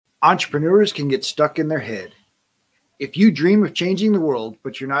Entrepreneurs can get stuck in their head. If you dream of changing the world,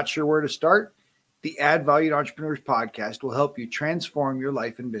 but you're not sure where to start, the Add Valued Entrepreneurs podcast will help you transform your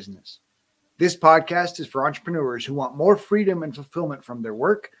life and business. This podcast is for entrepreneurs who want more freedom and fulfillment from their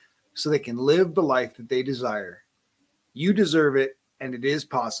work so they can live the life that they desire. You deserve it, and it is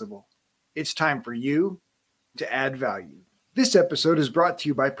possible. It's time for you to add value. This episode is brought to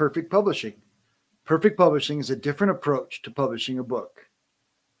you by Perfect Publishing. Perfect Publishing is a different approach to publishing a book.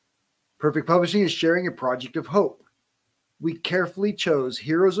 Perfect Publishing is sharing a project of hope. We carefully chose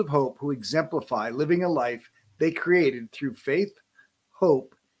heroes of hope who exemplify living a life they created through faith,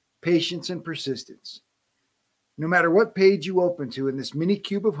 hope, patience, and persistence. No matter what page you open to in this mini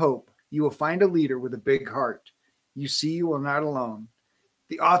cube of hope, you will find a leader with a big heart. You see, you are not alone.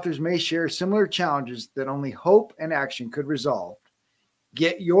 The authors may share similar challenges that only hope and action could resolve.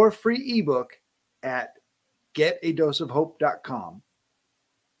 Get your free ebook at getadoseofhope.com.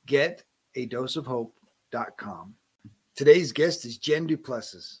 Getadoseofhope.com. Today's guest is Jen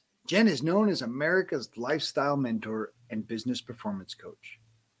Duplessis. Jen is known as America's lifestyle mentor and business performance coach.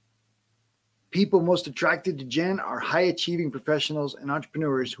 People most attracted to Jen are high-achieving professionals and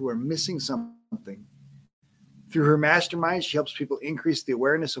entrepreneurs who are missing something. Through her mastermind, she helps people increase the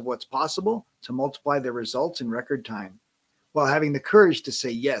awareness of what's possible to multiply their results in record time, while having the courage to say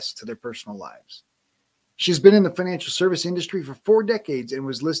yes to their personal lives. She's been in the financial service industry for 4 decades and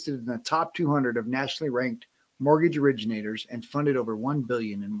was listed in the top 200 of nationally ranked mortgage originators and funded over $1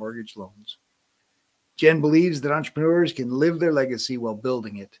 billion in mortgage loans. Jen believes that entrepreneurs can live their legacy while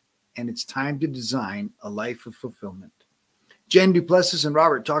building it, and it's time to design a life of fulfillment. Jen Duplessis and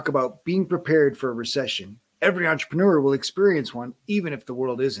Robert talk about being prepared for a recession. Every entrepreneur will experience one, even if the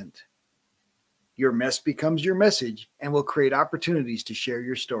world isn't. Your mess becomes your message and will create opportunities to share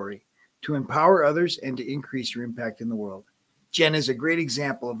your story, to empower others, and to increase your impact in the world. Jen is a great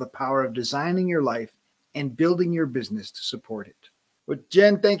example of the power of designing your life and building your business to support it. But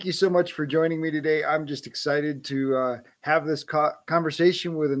Jen, thank you so much for joining me today. I'm just excited to have this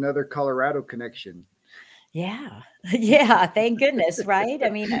conversation with another Colorado connection. Yeah. Yeah. Thank goodness. Right. I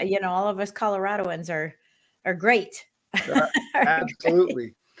mean, all of us Coloradoans are great.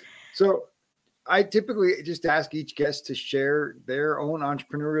 Absolutely. So I typically just ask each guest to share their own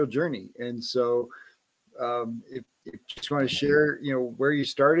entrepreneurial journey. And so if you just want to share, where you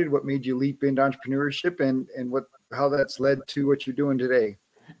started, what made you leap into entrepreneurship, and how that's led to what you're doing today.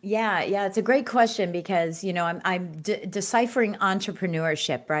 Yeah, it's a great question because I'm deciphering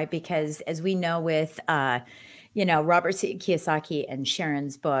entrepreneurship, right? Because as we know with Robert Kiyosaki and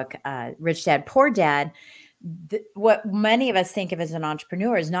Sharon's book, Rich Dad Poor Dad, what many of us think of as an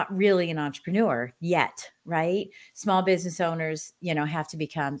entrepreneur is not really an entrepreneur yet, right? Small business owners, have to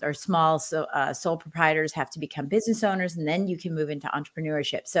become, or small sole proprietors have to become business owners, and then you can move into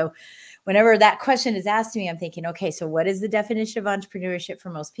entrepreneurship. So whenever that question is asked to me, I'm thinking, okay, so what is the definition of entrepreneurship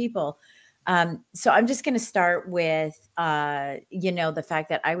for most people? So I'm just going to start with, the fact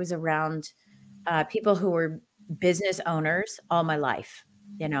that I was around people who were business owners all my life,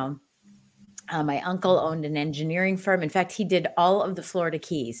 my uncle owned an engineering firm. In fact, he did all of the Florida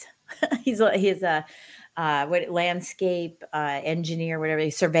Keys. he's a landscape engineer, whatever,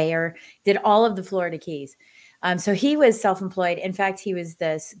 surveyor, did all of the Florida Keys. So he was self-employed. In fact, he was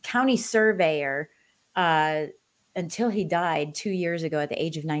the county surveyor until he died 2 years ago at the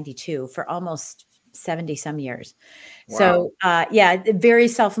age of 92 for almost 70 some years. Wow. So, very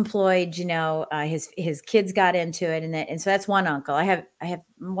self-employed, his kids got into it. And so that's one uncle. I have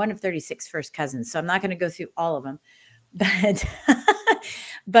one of 36 first cousins, so I'm not going to go through all of them,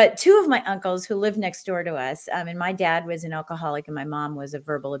 but 2 of my uncles who lived next door to us. And my dad was an alcoholic and my mom was a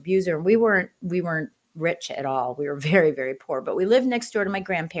verbal abuser. And we weren't rich at all. We were very, very poor, but we lived next door to my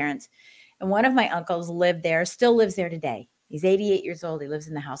grandparents. And one of my uncles lived there, still lives there today. He's 88 years old. He lives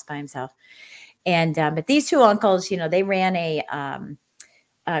in the house by himself. And, but these 2 uncles, they ran a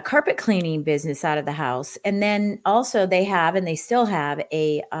carpet cleaning business out of the house. And then also they still have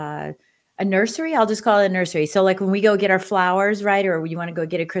a nursery. I'll just call it a nursery. So like when we go get our flowers, right, or you want to go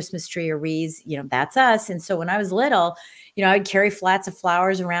get a Christmas tree or wreaths, that's us. And so when I was little, I would carry flats of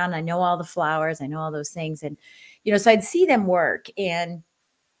flowers around. I know all the flowers. I know all those things. And, so I'd see them work. And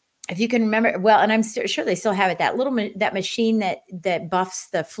if you can remember, well, and I'm sure they still have it, that machine that buffs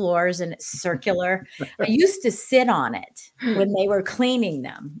the floors and it's circular. I used to sit on it when they were cleaning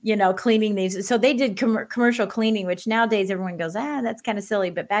them, cleaning these. So they did commercial cleaning, which nowadays everyone goes, that's kind of silly.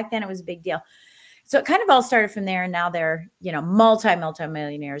 But back then it was a big deal. So it kind of all started from there. And now they're,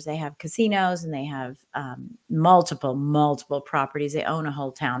 multi-millionaires. They have casinos and they have multiple properties. They own a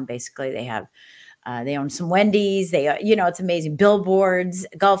whole town. Basically, they have They own some Wendy's. It's amazing. Billboards,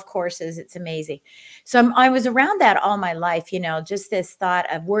 golf courses. It's amazing. So I was around that all my life, just this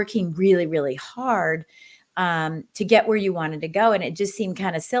thought of working really, really hard to get where you wanted to go. And it just seemed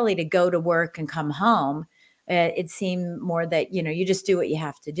kind of silly to go to work and come home. It seemed more that, you just do what you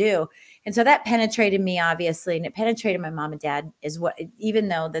have to do. And so that penetrated me, obviously, and it penetrated my mom and dad even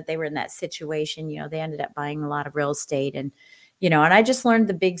though that they were in that situation, they ended up buying a lot of real estate and I just learned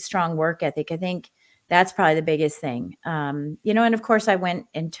the big, strong work ethic. I think that's probably the biggest thing. And of course I went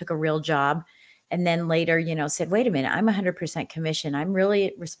and took a real job and then later, said, wait a minute, I'm 100% commission. I'm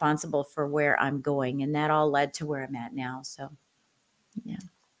really responsible for where I'm going. And that all led to where I'm at now. So, yeah.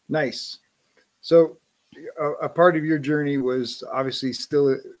 Nice. So a part of your journey was obviously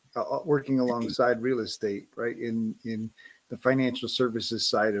still working alongside real estate, right? In the financial services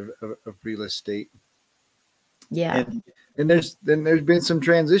side of real estate. Yeah. And there's been some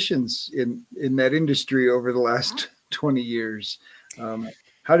transitions in that industry over the last 20 years.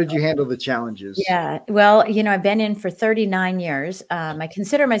 How did you handle the challenges? Yeah. Well, I've been in for 39 years. I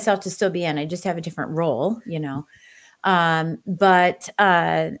consider myself to still be in. I just have a different role, But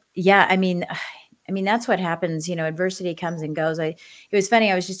yeah, I mean, that's what happens. Adversity comes and goes. It was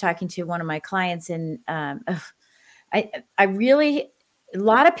funny. I was just talking to one of my clients, and a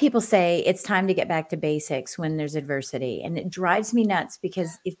lot of people say it's time to get back to basics when there's adversity, and it drives me nuts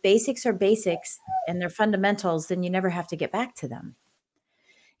because if basics are basics and they're fundamentals, then you never have to get back to them.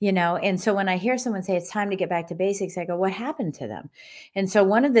 And so when I hear someone say it's time to get back to basics, I go, what happened to them? And so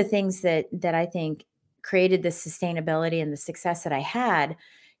one of the things that I think created the sustainability and the success that I had,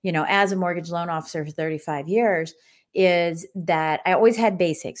 as a mortgage loan officer for 35 years is that I always had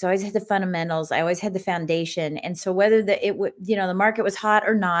basics. I always had the fundamentals. I always had the foundation. And so whether the market was hot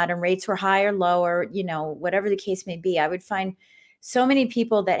or not, and rates were high or low, or, whatever the case may be, I would find so many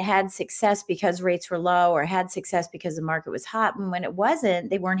people that had success because rates were low or had success because the market was hot. And when it wasn't,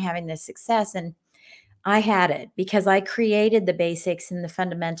 they weren't having this success. And I had it because I created the basics and the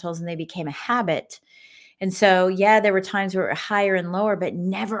fundamentals, and they became a habit. And so, yeah, there were times where it were higher and lower, but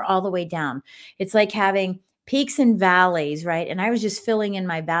never all the way down. It's like having peaks and valleys, right? And I was just filling in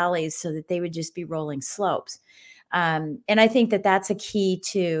my valleys so that they would just be rolling slopes. And I think that that's a key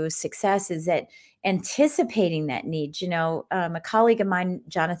to success, is that anticipating that need. A colleague of mine,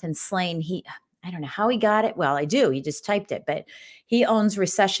 Jonathan Slane, I don't know how he got it. Well, I do. He just typed it, but he owns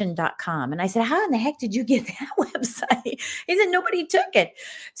recession.com. And I said, how in the heck did you get that website? He said, nobody took it.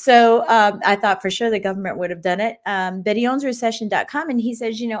 So I thought for sure the government would have done it. But he owns recession.com. And he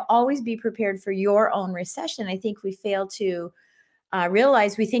says, always be prepared for your own recession. I think we fail to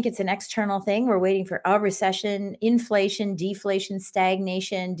realize we think it's an external thing. We're waiting for a recession, inflation, deflation,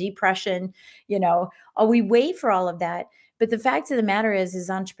 stagnation, depression. We wait for all of that. But the fact of the matter is, as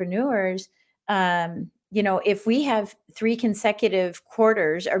entrepreneurs, if we have 2 consecutive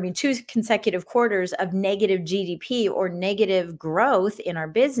quarters of negative GDP or negative growth in our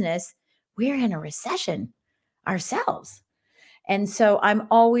business, we're in a recession ourselves. And so I'm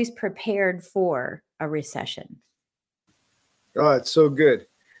always prepared for a recession. Oh, it's so good.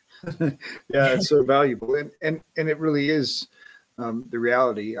 Yeah, it's so valuable. And it really is the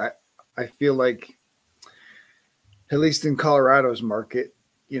reality. I feel like, at least in Colorado's market,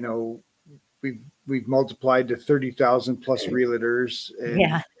 we've multiplied to 30,000 plus realtors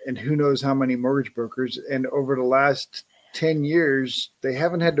and who knows how many mortgage brokers. And over the last 10 years, they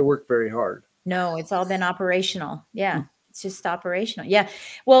haven't had to work very hard. No, it's all been operational. Yeah. It's just operational. Yeah.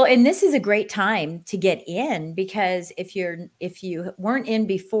 Well, and this is a great time to get in, because if you weren't in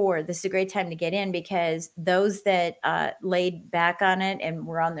before, this is a great time to get in, because those that laid back on it and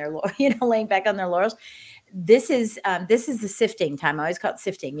were on their, laying back on their laurels, this is the sifting time. I always call it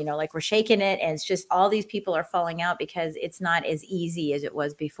sifting, like we're shaking it, and it's just all these people are falling out because it's not as easy as it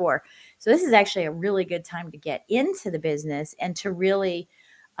was before. So this is actually a really good time to get into the business and to really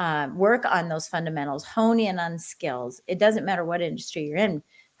work on those fundamentals, hone in on skills. It doesn't matter what industry you're in,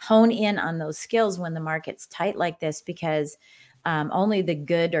 hone in on those skills when the market's tight like this, because only the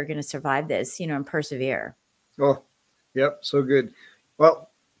good are going to survive this, and persevere. Oh, yep. So good. Well,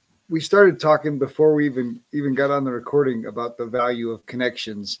 we started talking before we even got on the recording about the value of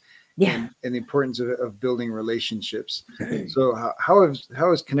connections. Yeah. And the importance of building relationships. So how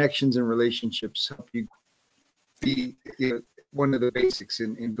has connections and relationships help you be one of the basics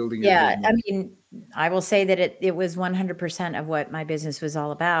in building? Yeah. I mean, I will say that it was 100% of what my business was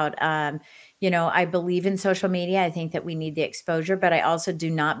all about. I believe in social media. I think that we need the exposure, but I also do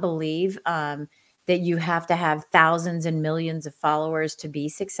not believe that you have to have thousands and millions of followers to be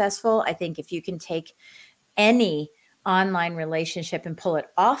successful. I think if you can take any online relationship and pull it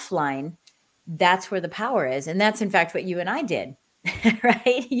offline, that's where the power is. And that's in fact what you and I did.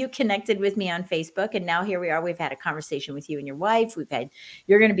 Right? You connected with me on Facebook, and now here we are. We've had a conversation with you and your wife.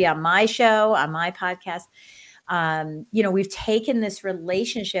 You're going to be on my show, on my podcast. We've taken this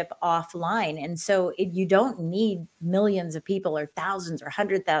relationship offline. And so you don't need millions of people or thousands or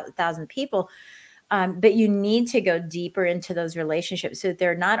 100,000 people, but you need to go deeper into those relationships so that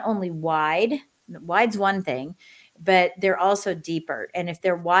they're not only wide's one thing, but they're also deeper. And if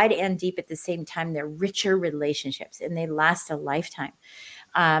they're wide and deep at the same time, they're richer relationships and they last a lifetime.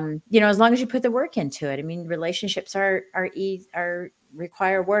 As long as you put the work into it. I mean, relationships are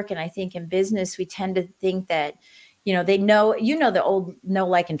require work. And I think in business, we tend to think that, they know, the old know,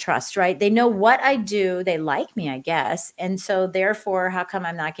 like, and trust, right? They know what I do. They like me, I guess. And so therefore, how come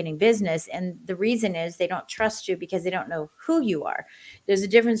I'm not getting business? And the reason is they don't trust you because they don't know who you are. There's a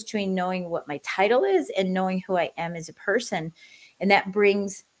difference between knowing what my title is and knowing who I am as a person. And that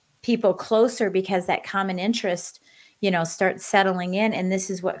brings people closer because that common interest, starts settling in. And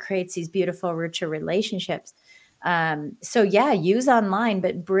this is what creates these beautiful, richer relationships. Use online,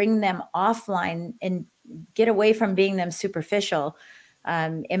 but bring them offline and get away from being them superficial.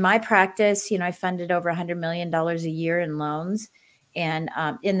 In my practice, I funded over $100 million a year in loans, and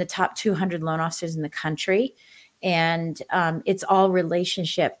in the top 200 loan officers in the country. And it's all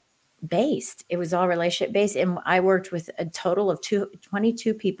relationship based. It was all relationship based. And I worked with a total of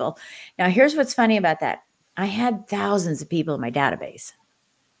 22 people. Now, here's what's funny about that. I had thousands of people in my database,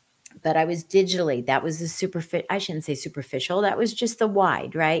 but I was digitally, that was I shouldn't say superficial. That was just the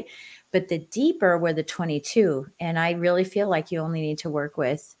wide, right? But the deeper were the 22. And I really feel like you only need to work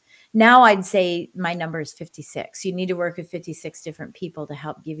with, now I'd say my number is 56. You need to work with 56 different people to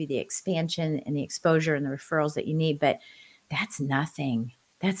help give you the expansion and the exposure and the referrals that you need. But that's nothing.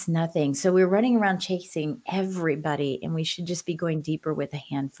 That's nothing. So we're running around chasing everybody, and we should just be going deeper with a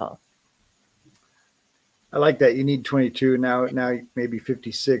handful. I like that. You need 22 now maybe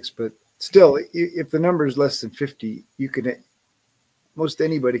 56, but still, if the number is less than 50, most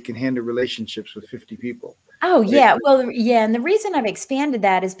anybody can handle relationships with 50 people. Oh, yeah. Well, yeah. And the reason I've expanded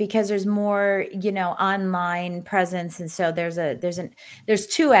that is because there's more, online presence. And so there's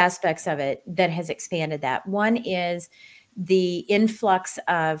two aspects of it that has expanded that. One is the influx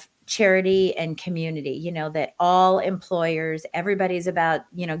of charity and community, that all employers, everybody's about,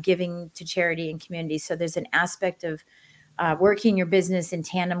 giving to charity and community. So there's an aspect of working your business in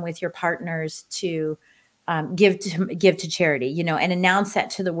tandem with your partners to give to charity, and announce that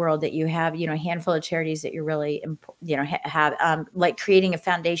to the world that you have, a handful of charities that you're really, have, like creating a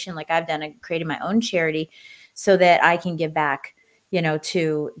foundation like I've done, and creating my own charity so that I can give back,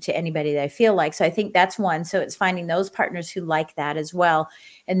 to anybody that I feel like. So I think that's one. So it's finding those partners who like that as well.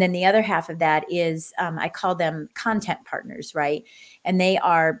 And then the other half of that is, I call them content partners, right? And they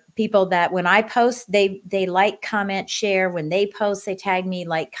are people that when I post, they like, comment, share. When they post, they tag me,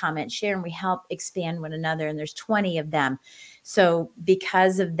 like, comment, share, and we help expand one another. And there's 20 of them. So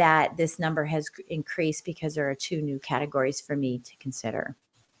because of that, this number has increased because there are 2 new categories for me to consider.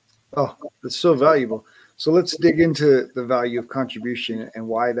 Oh, that's so valuable. So let's dig into the value of contribution and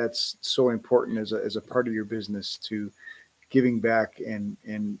why that's so important as a part of your business, to giving back and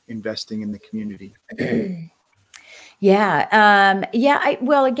investing in the community. Yeah.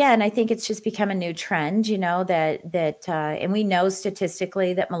 Well, again, I think it's just become a new trend, and we know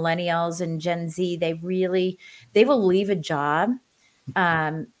statistically that millennials and Gen Z, they will leave a job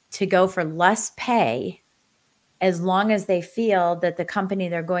to go for less pay as long as they feel that the company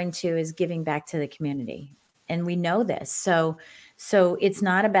they're going to is giving back to the community. And we know this. So it's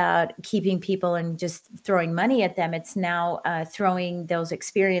not about keeping people and just throwing money at them. It's now throwing those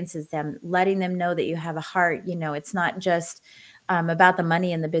experiences, them, letting them know that you have a heart. It's not just about the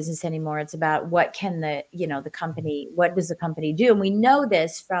money in the business anymore. It's about what can the company, what does the company do? And we know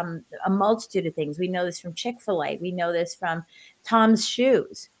this from a multitude of things. We know this from Chick-fil-A. We know this from Tom's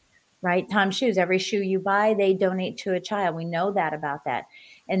Shoes. Right? Tom's Shoes, every shoe you buy, they donate to a child. We know that about that.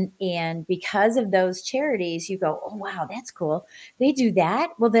 And because of those charities, you go, oh, wow, that's cool. They do that.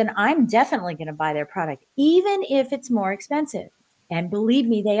 Well, then I'm definitely going to buy their product, even if it's more expensive. And believe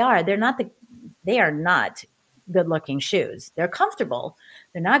me, they are. They are not good looking shoes. They're comfortable.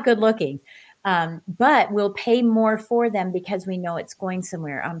 They're not good looking. But we'll pay more for them because we know it's going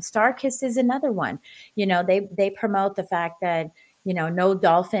somewhere. StarKist is another one. They promote the fact that, no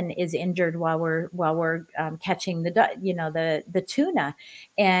dolphin is injured while we're catching the tuna.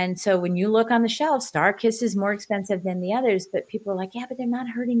 And so when you look on the shelf, StarKist is more expensive than the others, but people are like, yeah, but they're not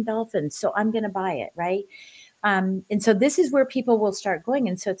hurting dolphins, so I'm going to buy it, right? And so this is where people will start going.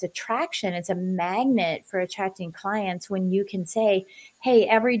 And so it's attraction. It's a magnet for attracting clients when you can say, hey,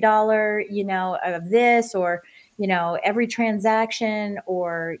 every dollar, of this, or, every transaction,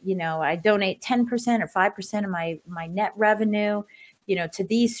 or, I donate 10% or 5% of my net revenue, to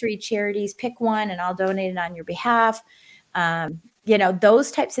these 3 charities, pick one and I'll donate it on your behalf.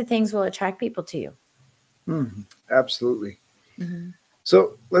 Those types of things will attract people to you. Absolutely.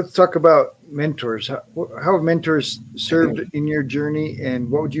 So let's talk about mentors. How have mentors served in your journey, and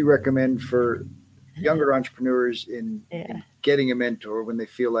what would you recommend for younger entrepreneurs in getting a mentor when they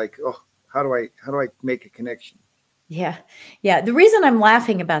feel like, oh, how do I make a connection? Yeah. The reason I'm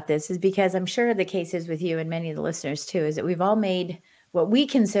laughing about this is because I'm sure the case is with you and many of the listeners too, is that we've all made what we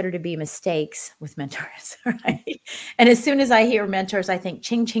consider to be mistakes with mentors, right? And as soon as I hear mentors, I think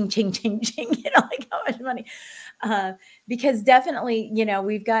ching, ching, ching, ching, ching, like how much money? Because definitely,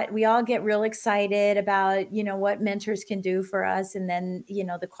 we all get real excited about, what mentors can do for us. And then,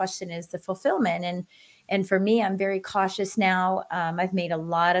 the question is the fulfillment. And for me, I'm very cautious now. I've made a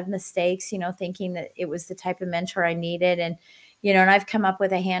lot of mistakes, thinking that it was the type of mentor I needed. And, and I've come up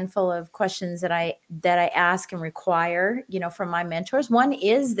with a handful of questions that I ask and require, from my mentors. One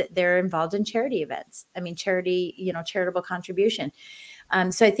is that they're involved in charity events. I mean, charitable contribution.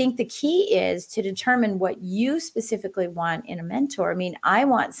 So I think the key is to determine what you specifically want in a mentor. I mean, I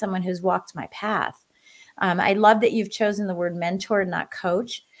want someone who's walked my path. I love that you've chosen the word mentor, not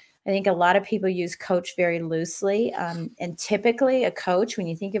coach. I think a lot of people use coach very loosely. And typically a coach, when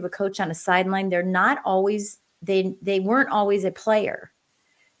you think of a coach on a sideline, they're not always, they weren't always a player.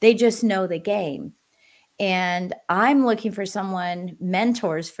 They just know the game. And I'm looking for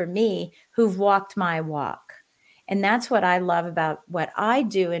mentors for me who've walked my walk. And that's what I love about what I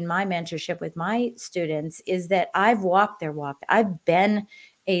do in my mentorship with my students, is that I've walked their walk. I've been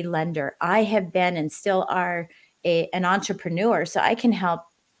a lender. I have been and still are an entrepreneur. So I can help.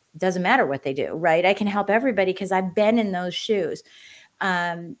 Doesn't matter what they do, right? I can help everybody because I've been in those shoes.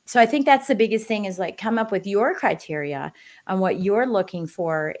 So I think that's the biggest thing, is like, come up with your criteria on what you're looking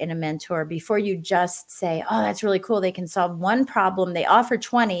for in a mentor before you just say, oh, that's really cool. They can solve one problem. They offer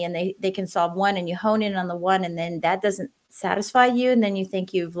 20 and they can solve one, and you hone in on the one, and then that doesn't satisfy you. And then you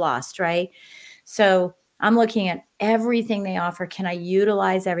think you've lost, right? So I'm looking at everything they offer. Can I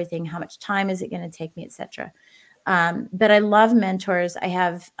utilize everything? How much time is it going to take me, et cetera? But I love mentors. I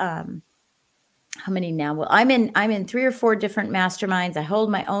have, how many now? Well, I'm in 3 or 4 different masterminds. I hold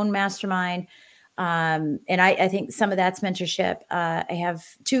my own mastermind. And I think some of that's mentorship. I have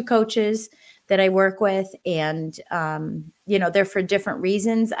 2 coaches that I work with, and, they're for different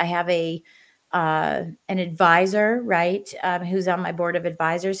reasons. I have an advisor, right? Who's on my board of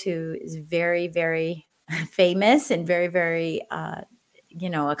advisors, who is very, very famous and very, very,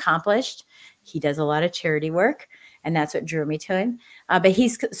 accomplished. He does a lot of charity work, and that's what drew me to him. But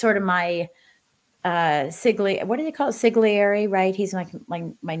he's sort of my, what do they call it? Sigliere, right? He's like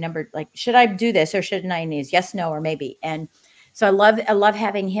my number, like, should I do this or shouldn't I? And he's yes, no, or maybe. And so I love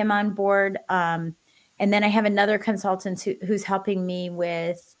having him on board. And then I have another consultant who's helping me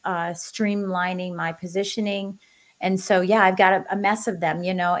with streamlining my positioning. And so, yeah, I've got a mess of them,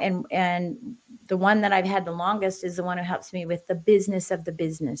 and the one that I've had the longest is the one who helps me with the business of the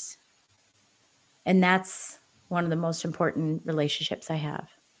business. And that's one of the most important relationships I have.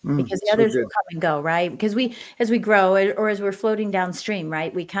 Because the others will come and go, right? Because as we grow, or as we're floating downstream,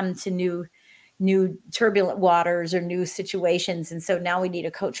 right, we come to new turbulent waters or new situations. And so now we need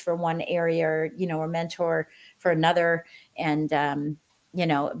a coach for one area, or, a mentor for another. And,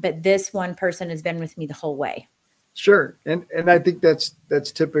 but this one person has been with me the whole way. Sure. And I think that's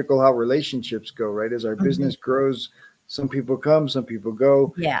typical how relationships go, right? As our business grows, some people come, some people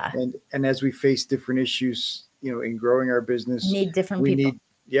go. Yeah. And as we face different issues, in growing our business, we need different people.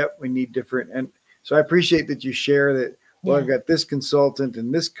 We need different. And so I appreciate that you share that. Well, I've got this consultant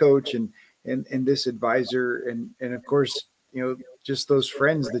and this coach and this advisor. And of course, just those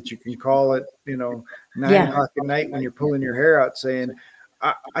friends that you can call at, 9 o'clock at night when you're pulling your hair out saying,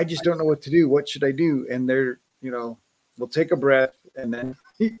 I just don't know what to do. What should I do? And they're, we'll take a breath, and then,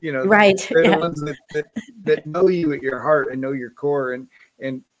 right. they're the ones that know you at your heart and know your core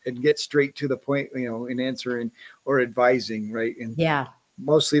and get straight to the point, in answering or advising. Right. And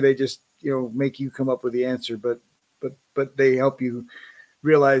mostly they just, make you come up with the answer, but they help you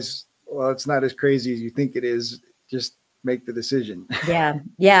realize, well, it's not as crazy as you think it is. Just make the decision. Yeah.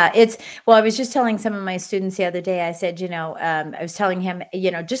 I was just telling some of my students the other day, I said, I was telling him,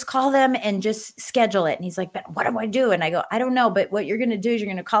 just call them and just schedule it. And he's like, but what do I do? And I go, I don't know. But what you're going to do is you're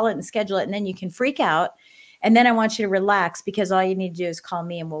going to call it and schedule it. And then you can freak out. And then I want you to relax, because all you need to do is call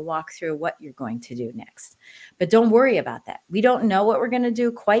me and we'll walk through what you're going to do next. But don't worry about that. We don't know what we're going to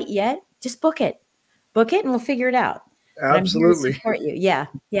do quite yet. Just book it. Book it and we'll figure it out. Absolutely. I'm here to support you. Yeah.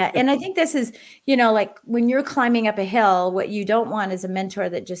 Yeah. And I think this is, like when you're climbing up a hill, what you don't want is a mentor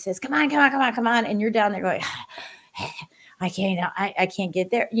that just says, come on, come on, come on, come on. And you're down there going, I can't get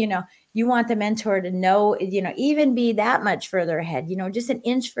there. You want the mentor to know, even be that much further ahead, just an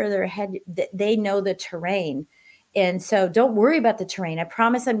inch further ahead, that they know the terrain. And so don't worry about the terrain. I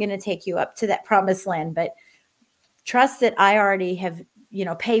promise I'm going to take you up to that promised land, but trust that I already have,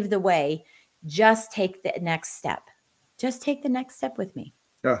 paved the way. Just take the next step. Just take the next step with me.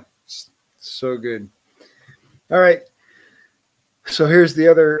 Oh, so good. All right. So here's the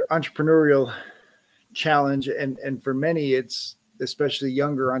other entrepreneurial challenge. And for many, it's especially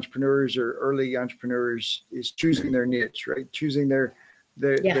younger entrepreneurs or early entrepreneurs, is choosing their niche, right? Choosing their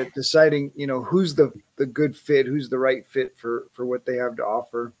deciding, who's the good fit, who's the right fit for what they have to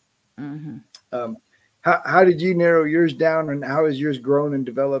offer. Mm-hmm. How did you narrow yours down, and how has yours grown and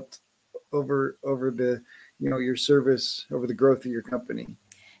developed over the, your service, over the growth of your company?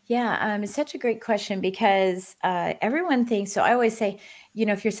 Yeah, it's such a great question, because everyone thinks, so I always say,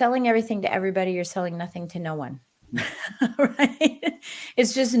 if you're selling everything to everybody, you're selling nothing to no one. Right?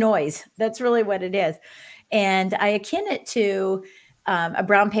 It's just noise. That's really what it is. And I akin it to a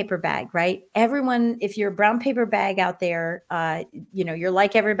brown paper bag, right? Everyone, if you're a brown paper bag out there, you're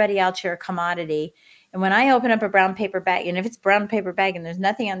like everybody else, you're a commodity. And when I open up a brown paper bag, and if it's a brown paper bag and there's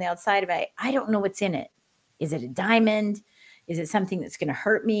nothing on the outside of it, I don't know what's in it. Is it a diamond? Is it something that's going to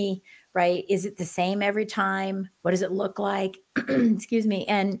hurt me? Right? Is it the same every time? What does it look like? Excuse me.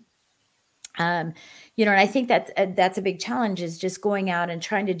 And, and I think that's a big challenge, is just going out and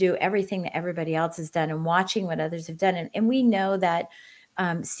trying to do everything that everybody else has done and watching what others have done. And we know that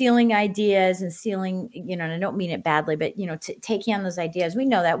stealing ideas and stealing, and I don't mean it badly, but, taking on those ideas, we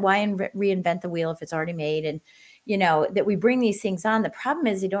know that. Why reinvent the wheel if it's already made? And, that we bring these things on. The problem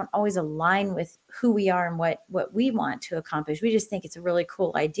is they don't always align with who we are and what we want to accomplish. We just think it's a really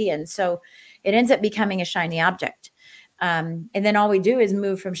cool idea. And so it ends up becoming a shiny object. And then all we do is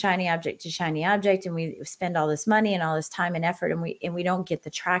move from shiny object to shiny object, and we spend all this money and all this time and effort, and we don't get the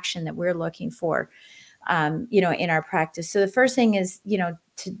traction that we're looking for, in our practice. So the first thing is,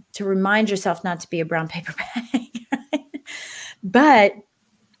 to remind yourself not to be a brown paper bag. Right? But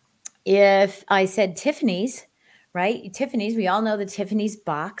if I said Tiffany's, right? Tiffany's, we all know the Tiffany's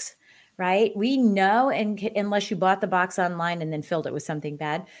box, right? We know, and unless you bought the box online and then filled it with something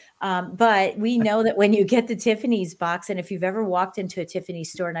bad. But we know that when you get the Tiffany's box, and if you've ever walked into a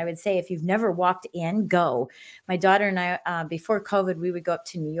Tiffany's store, and I would say if you've never walked in, go. My daughter and I, before COVID, we would go up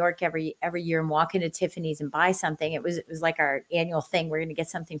to New York every year and walk into Tiffany's and buy something. It was like our annual thing. We're going to get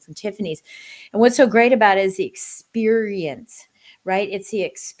something from Tiffany's. And what's so great about it is the experience. Right? It's the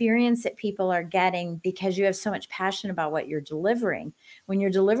experience that people are getting because you have so much passion about what you're delivering. When you're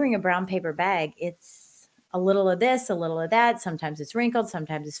delivering a brown paper bag, it's a little of this, a little of that. Sometimes it's wrinkled,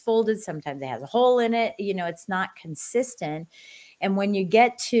 sometimes it's folded, sometimes it has a hole in it. It's not consistent. And when you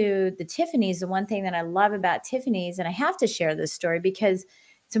get to the Tiffany's, the one thing that I love about Tiffany's, and I have to share this story because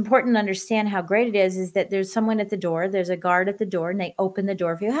it's important to understand how great it is that there's someone at the door, there's a guard at the door, and they open the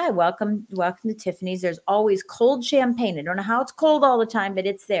door for you. Hi, welcome to Tiffany's. There's always cold champagne. I don't know how it's cold all the time, but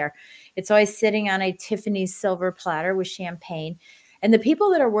it's there. It's always sitting on a Tiffany's silver platter with champagne. And the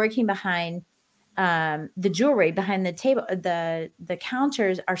people that are working behind the jewelry, behind the table, the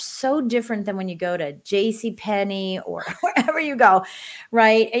counters are so different than when you go to JCPenney or wherever you go,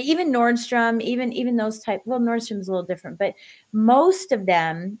 right? Even Nordstrom, even those type. Well, Nordstrom's a little different, but most of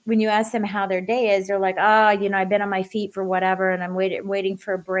them, when you ask them how their day is, they're like, I've been on my feet for whatever, and I'm waiting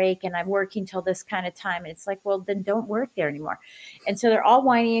for a break, and I'm working till this kind of time. And it's like, well, then don't work there anymore. And so they're all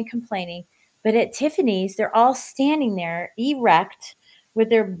whining and complaining. But at Tiffany's, they're all standing there erect, with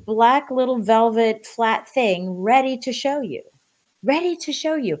their black little velvet flat thing ready to show you.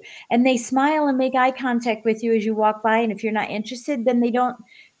 And they smile and make eye contact with you as you walk by. And if you're not interested, then they don't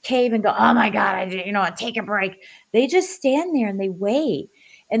cave and go, oh my God, I take a break. They just stand there and they wait.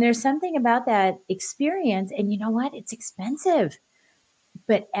 And there's something about that experience. And you know what? It's expensive,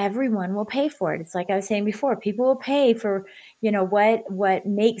 but everyone will pay for it. It's like I was saying before, people will pay for, what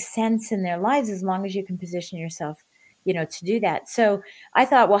makes sense in their lives, as long as you can position yourself to do that. So I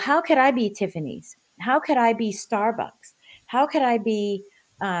thought, well, how could I be Tiffany's? How could I be Starbucks? How could I be,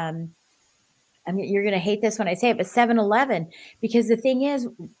 you're going to hate this when I say it, but 7-Eleven, because the thing is,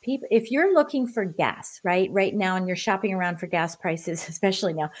 people, if you're looking for gas, right now, and you're shopping around for gas prices,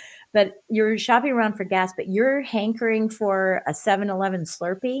 especially now, but you're shopping around for gas, but you're hankering for a 7-Eleven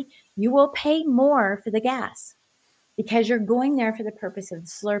Slurpee, You will pay more for the gas because you're going there for the purpose of the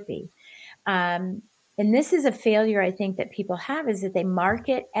Slurpee. And this is a failure I think that people have, is that they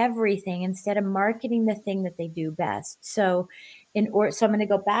market everything instead of marketing the thing that they do best. So I'm going to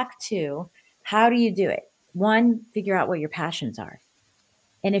go back to, how do you do it? One, figure out what your passions are.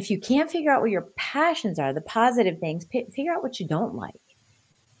 And if you can't figure out what your passions are, the positive things, figure out what you don't like.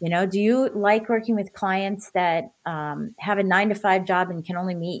 Do you like working with clients that have a 9-to-5 job and can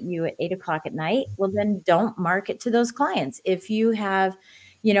only meet you at 8 o'clock at night? Well, then don't market to those clients. If you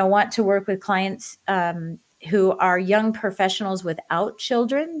want to work with clients who are young professionals without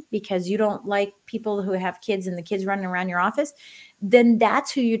children because you don't like people who have kids and the kids running around your office, then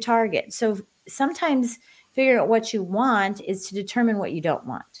that's who you target. So sometimes figuring out what you want is to determine what you don't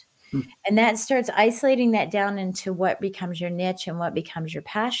want. And that starts isolating that down into what becomes your niche and what becomes your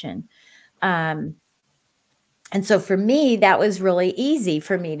passion. And so for me, that was really easy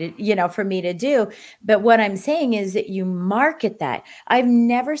for me to do. But what I'm saying is that you market that. I've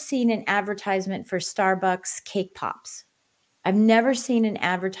never seen an advertisement for Starbucks cake pops. I've never seen an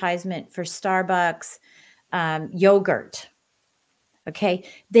advertisement for Starbucks yogurt. Okay.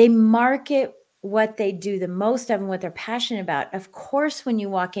 They market what they do the most of and what they're passionate about. Of course, when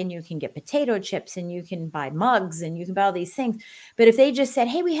you walk in, you can get potato chips and you can buy mugs and you can buy all these things. But if they just said,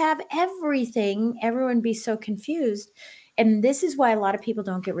 hey, we have everything, everyone would be so confused. And this is why a lot of people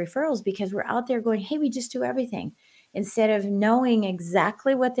don't get referrals, because we're out there going, hey, we just do everything, instead of knowing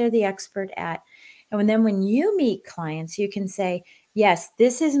exactly what they're the expert at. And then when you meet clients, you can say, yes,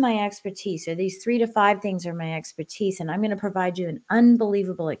 this is my expertise, or these 3 to 5 things are my expertise. And I'm going to provide you an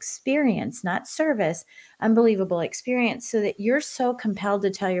unbelievable experience, not service, unbelievable experience, so that you're so compelled to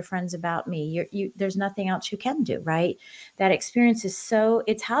tell your friends about me. There's nothing else you can do, right? That experience is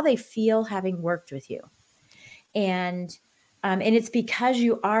it's how they feel having worked with you. And it's because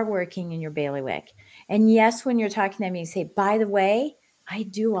you are working in your bailiwick. And yes, when you're talking to them, you say, by the way, I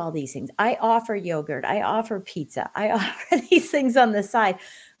do all these things. I offer yogurt. I offer pizza. I offer these things on the side,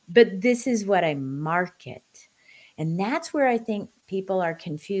 but this is what I market. And that's where I think people are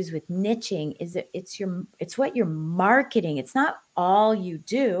confused with niching, is that it's what you're marketing. It's not all you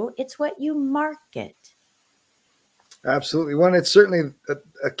do. It's what you market. Absolutely. One, it's certainly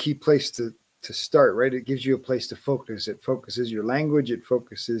a key place to start, right? It gives you a place to focus. It focuses your language. It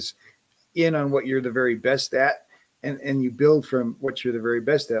focuses in on what you're the very best at. And you build from what you're the very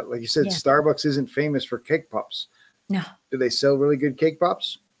best at. Like you said, yeah. Starbucks isn't famous for cake pops. No. Do they sell really good cake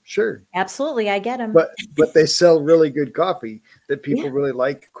pops? Sure. Absolutely. I get them. But they sell really good coffee that people really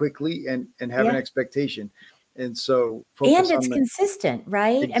like quickly and have an expectation. And so it's consistent,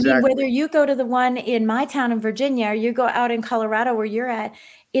 right? Exactly. I mean, whether you go to the one in my town in Virginia or you go out in Colorado where you're at,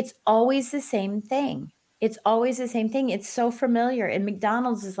 it's always the same thing. It's always the same thing. It's so familiar. And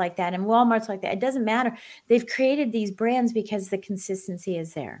McDonald's is like that. And Walmart's like that. It doesn't matter. They've created these brands because the consistency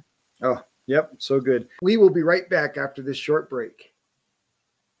is there. Oh, yep. So good. We will be right back after this short break.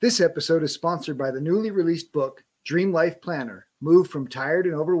 This episode is sponsored by the newly released book, Dream Life Planner, Move from Tired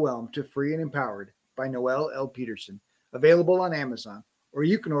and Overwhelmed to Free and Empowered, by Noelle L. Peterson, available on Amazon, or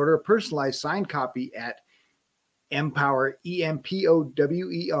you can order a personalized signed copy at Empower,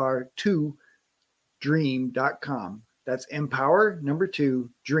 EMPOWER 2 dream.com. That's Empower 2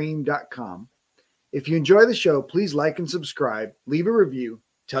 dream.com. If you enjoy the show, please like and subscribe, leave a review,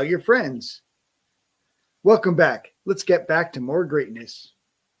 tell your friends. Welcome back. Let's get back to more greatness.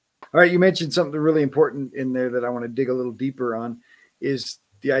 All right, you mentioned something really important in there that I want to dig a little deeper on, is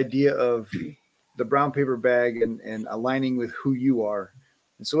the idea of the brown paper bag and aligning with who you are.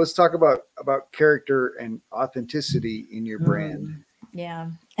 And so let's talk about character and authenticity in your brand. Yeah.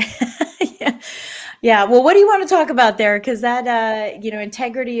 Yeah. Well, what do you want to talk about there? Because that,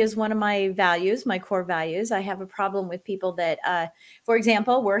 integrity is one of my values, my core values. I have a problem with people that, for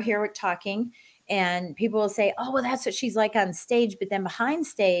example, we're here talking and people will say, oh, well, that's what she's like on stage. But then behind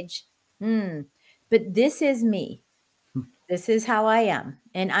stage, but this is me. This is how I am.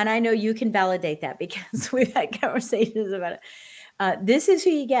 And I know you can validate that because we've had conversations about it. This is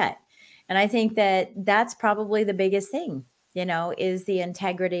who you get. And I think that that's probably the biggest thing, is the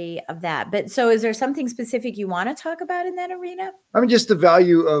integrity of that. But so is there something specific you want to talk about in that arena? I mean, just the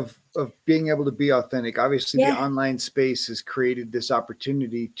value of being able to be authentic. Obviously, the online space has created this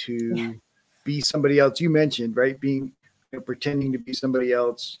opportunity to be somebody else. You mentioned, right? Being pretending to be somebody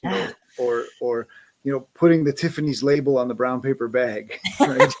else, or putting the Tiffany's label on the brown paper bag,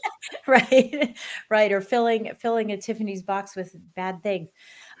 right? Right. Or filling a Tiffany's box with bad things.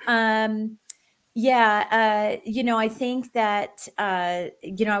 I think that,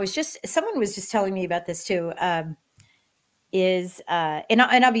 someone was just telling me about this too. is, I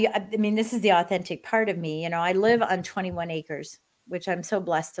mean, this is the authentic part of me. I live on 21 acres, which I'm so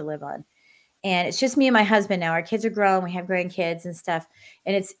blessed to live on. And it's just me and my husband now. Our kids are grown. We have grandkids and stuff.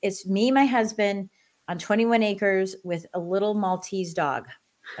 And it's me, my husband on 21 acres with a little Maltese dog.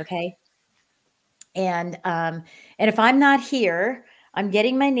 Okay. And if I'm not here, I'm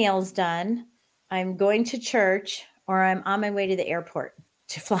getting my nails done, I'm going to church, or I'm on my way to the airport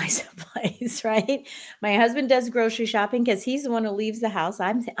to fly someplace, right? My husband does grocery shopping because he's the one who leaves the house.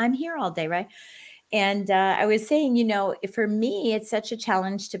 I'm here all day, right? And I was saying, for me, it's such a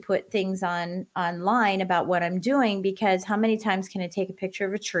challenge to put things online about what I'm doing, because how many times can I take a picture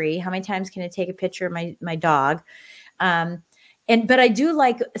of a tree? How many times can I take a picture of my dog? But I do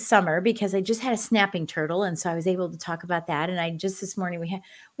like summer because I just had a snapping turtle, and so I was able to talk about that. And I just this morning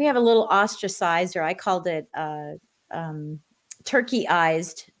we have a little ostracized, or I called it turkey-eyed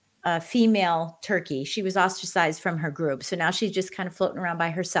female turkey. She was ostracized from her group, so now she's just kind of floating around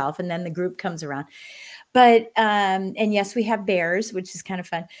by herself, and then the group comes around. But and yes, we have bears, which is kind of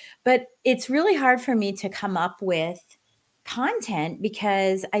fun. But it's really hard for me to come up with content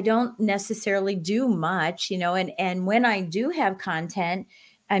because I don't necessarily do much, and when I do have content,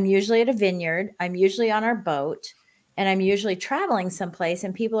 I'm usually at a vineyard, I'm usually on our boat, and I'm usually traveling someplace,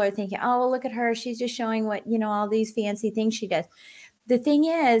 and people are thinking, oh, well, look at her, she's just showing what, all these fancy things she does. The thing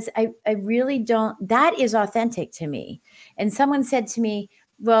is, I really don't, that is authentic to me. And someone said to me,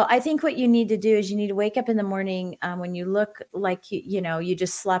 well, I think what you need to do is you need to wake up in the morning when you look like you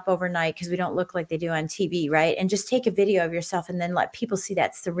just slept overnight, because we don't look like they do on TV, right? And just take a video of yourself and then let people see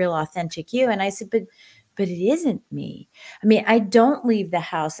that's the real authentic you. And I said, but it isn't me. I mean, I don't leave the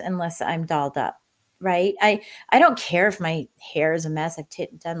house unless I'm dolled up, right? I don't care if my hair is a mess.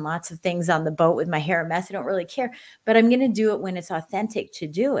 I've done lots of things on the boat with my hair a mess. I don't really care, but I'm going to do it when it's authentic to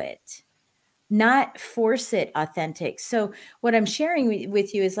do it, not force it authentic. So what I'm sharing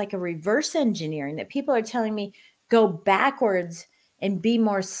with you is like a reverse engineering, that people are telling me, go backwards and be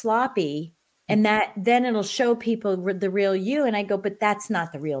more sloppy. And that then it'll show people the real you. And I go, but that's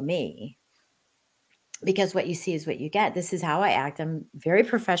not the real me, because what you see is what you get. This is how I act. I'm very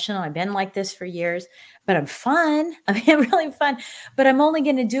professional. I've been like this for years, but I'm fun. I mean, I'm really fun, but I'm only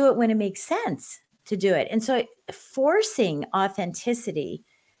going to do it when it makes sense to do it. And so forcing authenticity,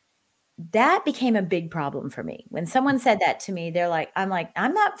 that became a big problem for me. When someone said that to me,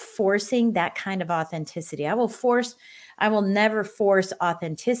 I'm not forcing that kind of authenticity. I will never force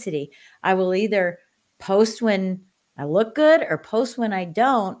authenticity. I will either post when I look good or post when I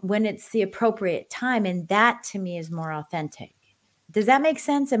don't, when it's the appropriate time. And that to me is more authentic. Does that make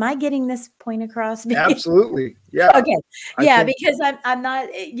sense? Am I getting this point across? Absolutely. Yeah. Okay. Yeah. Because I'm not,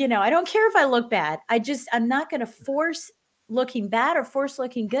 I don't care if I look bad. I'm not going to force looking bad or force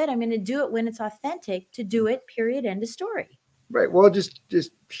looking good. I'm going to do it when it's authentic to do it, period, end of story. Right. Well, just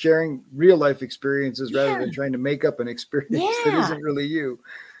sharing real life experiences rather than trying to make up an experience that isn't really you.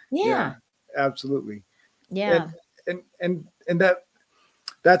 Yeah. Absolutely. Yeah. And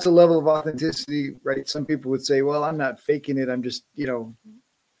that's a level of authenticity, right? Some people would say, well, I'm not faking it. I'm just,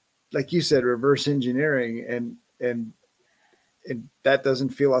 like you said, reverse engineering, and that doesn't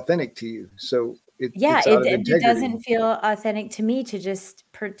feel authentic to you. So it doesn't feel authentic to me to just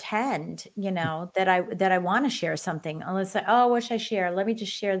pretend, that I want to share something, unless what should I share? Let me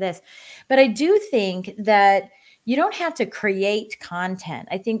just share this. But I do think that you don't have to create content.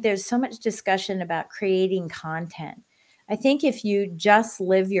 I think there's so much discussion about creating content. I think if you just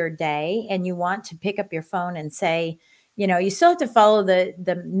live your day and you want to pick up your phone and say, you still have to follow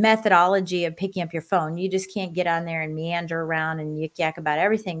the methodology of picking up your phone. You just can't get on there and meander around and yik yak about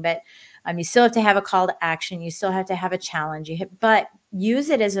everything. But you still have to have a call to action. You still have to have a challenge. But use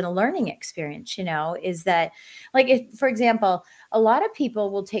it as a learning experience. Is that, like, if, for example, a lot of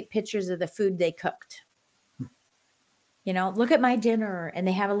people will take pictures of the food they cooked. Look at my dinner, and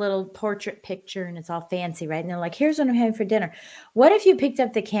they have a little portrait picture and it's all fancy, right? And they're like, here's what I'm having for dinner. What if you picked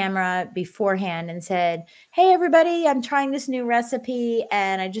up the camera beforehand and said, hey, everybody, I'm trying this new recipe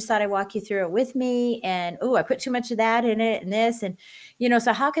and I just thought I'd walk you through it with me. And, I put too much of that in it and this. And,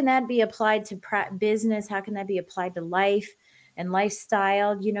 so how can that be applied to business? How can that be applied to life and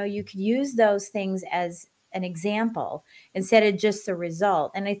lifestyle? You could use those things as an example instead of just the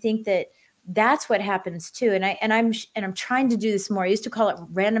result. And I think that's what happens too. And I'm trying to do this more. I used to call it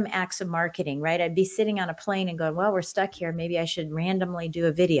random acts of marketing, right? I'd be sitting on a plane and going, well, we're stuck here. Maybe I should randomly do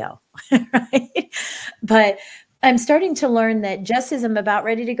a video, right? But I'm starting to learn that just as I'm about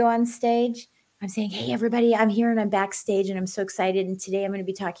ready to go on stage, I'm saying, hey, everybody, I'm here and I'm backstage and I'm so excited. And today I'm going to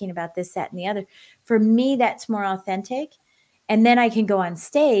be talking about this, that, and the other. For me, that's more authentic. And then I can go on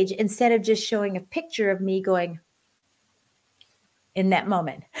stage instead of just showing a picture of me going, in that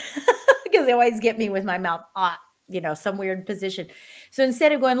moment because they always get me with my mouth, some weird position. So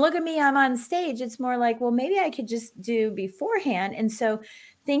instead of going, look at me, I'm on stage, it's more like, well, maybe I could just do beforehand. And so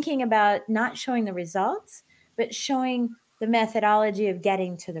thinking about not showing the results, but showing the methodology of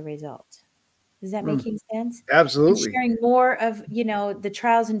getting to the result. Is that making sense? And Absolutely. sharing more of, the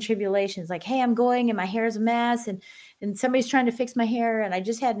trials and tribulations, like, hey, I'm going and my hair is a mess and somebody's trying to fix my hair and I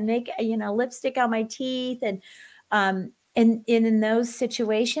just had to make, lipstick on my teeth. And in those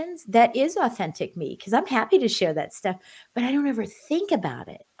situations, that is authentic me because I'm happy to share that stuff, but I don't ever think about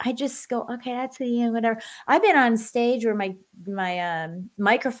it. I just go, okay, that's whatever. I've been on stage where my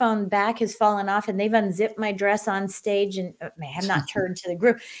microphone back has fallen off and they've unzipped my dress on stage and I have not turned to the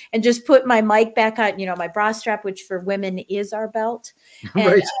group and just put my mic back on, my bra strap, which for women is our belt.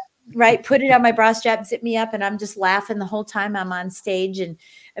 And Right. put it on my bra strap, zip me up, and I'm just laughing the whole time I'm on stage. And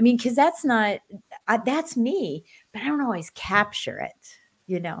I mean, because that's me, but I don't always capture it,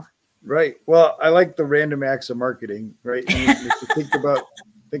 Right. Well, I like the random acts of marketing, right? And if you think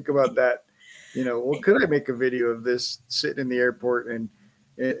about that, well, could I make a video of this sitting in the airport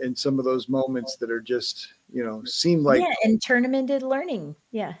and some of those moments that are just, seem like, and turn them into learning.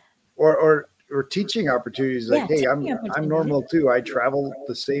 Yeah. Or teaching opportunities like, hey, I'm normal too. I travel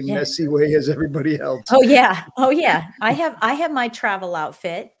the same messy way as everybody else. Oh yeah. I have my travel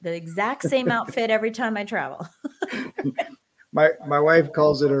outfit, the exact same outfit every time I travel. My wife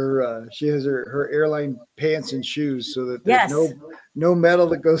calls it she has her airline pants and shoes so that there's no metal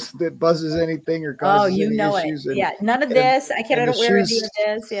that buzzes anything or causes any issues. None of this. I cannot wear any of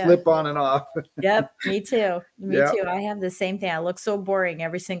this. Slip on and off. Yep, me too. Me too. I have the same thing. I look so boring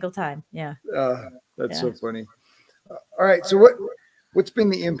every single time. Yeah. That's so funny. All right. So what's been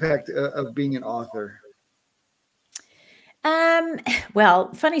the impact of being an author?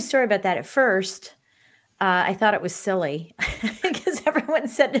 Well, funny story about that. At first, I thought it was silly because everyone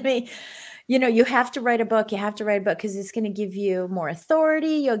said to me, you have to write a book. You have to write a book because it's going to give you more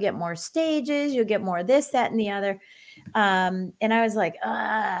authority. You'll get more stages. You'll get more of this, that, and the other. And I was like,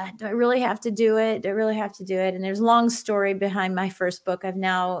 do I really have to do it? Do I really have to do it? And there's a long story behind my first book. I'm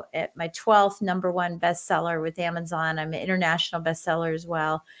now at my 12th #1 bestseller with Amazon. I'm an international bestseller as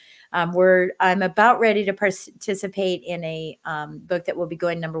well. I'm about ready to participate in a book that will be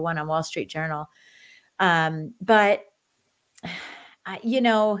going #1 on Wall Street Journal. But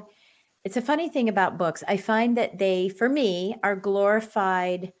it's a funny thing about books. I find that they, for me, are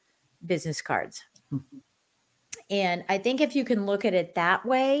glorified business cards. And I think if you can look at it that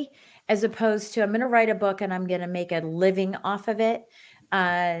way, as opposed to I'm going to write a book and I'm going to make a living off of it,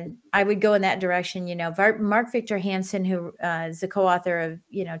 I would go in that direction. Mark Victor Hansen, who is the co-author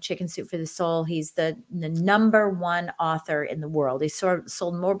of, Chicken Soup for the Soul. He's the #1 author in the world. He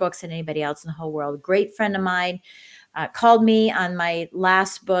sold more books than anybody else in the whole world. Great friend of mine called me on my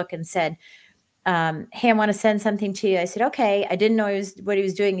last book and said, hey, I want to send something to you. I said, okay. I didn't know what he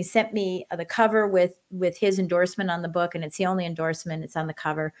was doing. He sent me the cover with his endorsement on the book, and it's the only endorsement. It's on the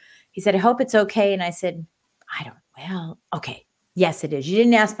cover. He said, I hope it's okay. And I said, okay. Yes, it is. You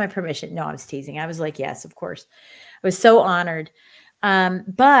didn't ask my permission. No, I was teasing. I was like, yes, of course. I was so honored.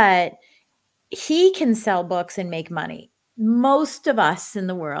 But he can sell books and make money. Most of us in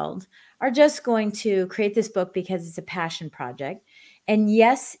the world are just going to create this book because it's a passion project. And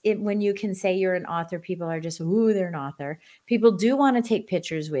yes, when you can say you're an author, people are just, ooh, they're an author. People do want to take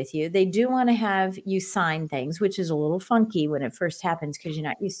pictures with you. They do want to have you sign things, which is a little funky when it first happens because you're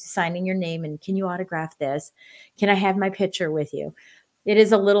not used to signing your name and can you autograph this? Can I have my picture with you? It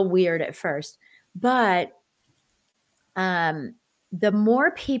is a little weird at first, but the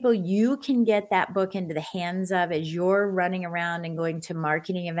more people you can get that book into the hands of as you're running around and going to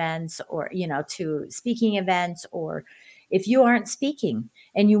marketing events or, to speaking events, or if you aren't speaking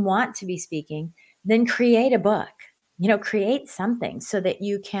and you want to be speaking, then create a book, create something so that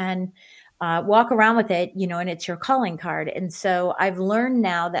you can walk around with it, and it's your calling card. And so I've learned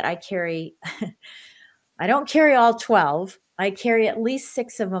now that I don't carry all 12. I carry at least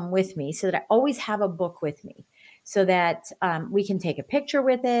 6 of them with me so that I always have a book with me, so that we can take a picture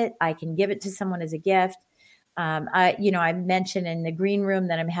with it. I can give it to someone as a gift. I mentioned in the green room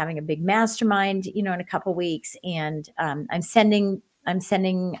that I'm having a big mastermind, in a couple of weeks, and I'm sending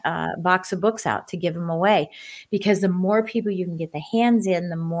a box of books out to give them away, because the more people you can get the hands in,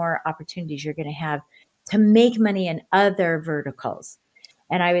 the more opportunities you're going to have to make money in other verticals.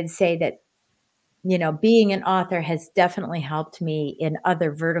 And I would say that, being an author has definitely helped me in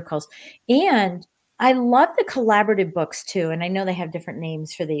other verticals. And I love the collaborative books too. And I know they have different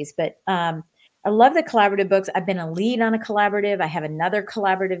names for these, but I love the collaborative books. I've been a lead on a collaborative. I have another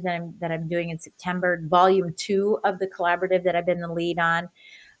collaborative that I'm doing in September, volume 2 of the collaborative that I've been the lead on.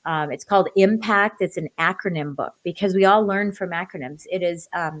 It's called Impact. It's an acronym book because we all learn from acronyms. It is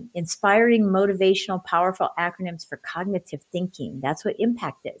inspiring, motivational, powerful acronyms for cognitive thinking. That's what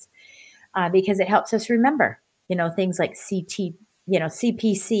Impact is, because it helps us remember, things like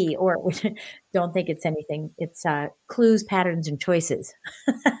CPC, or don't think it's anything. It's clues, patterns, and choices.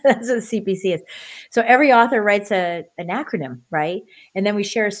 That's what CPC is. So every author writes an acronym, right? And then we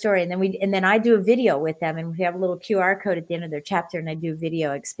share a story, and then I do a video with them, and we have a little QR code at the end of their chapter, and I do a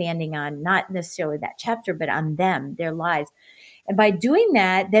video expanding on not necessarily that chapter, but on them, their lives. And by doing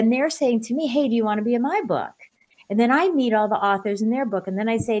that, then they're saying to me, "Hey, do you want to be in my book?" And then I meet all the authors in their book. And then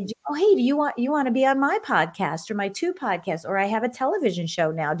I say, "Oh, hey, do you want to be on my podcast or my 2 podcasts? Or I have a television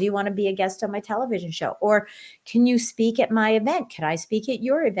show now. Do you want to be a guest on my television show? Or can you speak at my event? Can I speak at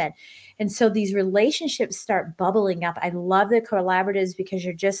your event?" And so these relationships start bubbling up. I love the collaboratives because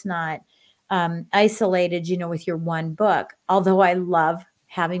you're just not isolated, with your one book. Although I love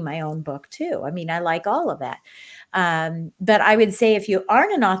having my own book too. I mean, I like all of that. But I would say if you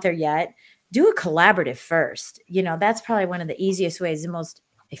aren't an author yet, do a collaborative first. That's probably one of the easiest ways, the most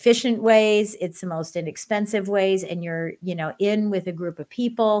efficient ways. It's the most inexpensive ways. And you're, in with a group of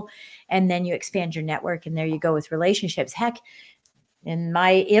people, and then you expand your network, and there you go with relationships. Heck, in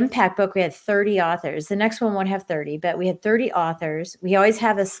my Impact book, we had 30 authors. The next one won't have 30, but we had 30 authors. We always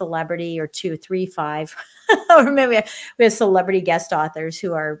have a celebrity or 2, 3, 5, or maybe we have celebrity guest authors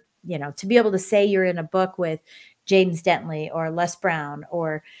who are, to be able to say you're in a book with James Dentley or Les Brown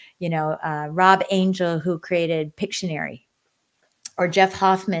or, Rob Angel, who created Pictionary, or Jeff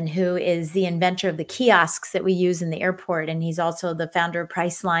Hoffman, who is the inventor of the kiosks that we use in the airport. And he's also the founder of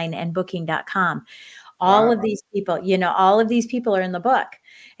Priceline and Booking.com. All of these people, all of these people are in the book.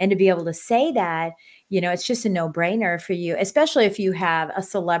 And to be able to say that, it's just a no-brainer for you, especially if you have a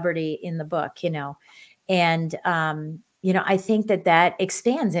celebrity in the book, and, I think that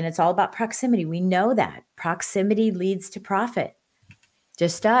expands, and it's all about proximity. We know that proximity leads to profit.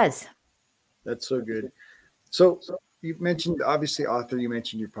 Just does. That's so good. So you mentioned, obviously, author, you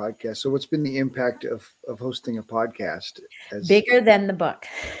mentioned your podcast. So what's been the impact of hosting a podcast? Bigger than the book.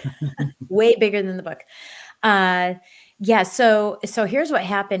 Way bigger than the book. Yeah. So here's what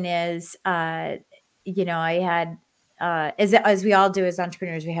happened is, I had, as we all do as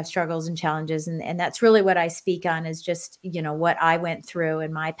entrepreneurs, we have struggles and challenges. And that's really what I speak on, is just, what I went through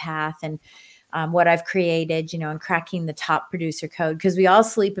in my path, and what I've created, and cracking the top producer code. Because we all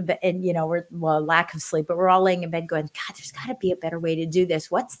sleep a bit, and, lack of sleep, but we're all laying in bed going, God, there's got to be a better way to do this.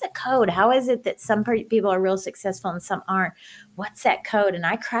 What's the code? How is it that some people are real successful and some aren't? What's that code? And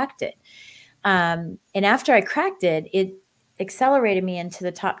I cracked it. And after I cracked it, it accelerated me into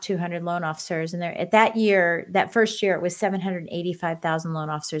the top 200 loan officers. And there, at that first year, it was 785,000 loan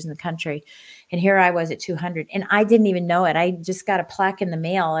officers in the country. And here I was at 200, and I didn't even know it. I just got a plaque in the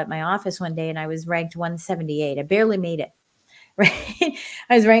mail at my office one day, and I was ranked 178. I barely made it, right?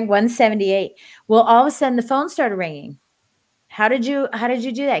 I was ranked 178. Well, all of a sudden the phone started ringing. How did you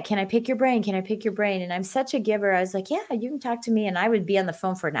do that? Can I pick your brain? Can I pick your brain? And I'm such a giver. I was like, yeah, you can talk to me. And I would be on the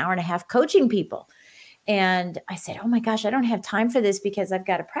phone for an hour and a half coaching people. And I said, oh my gosh, I don't have time for this because I've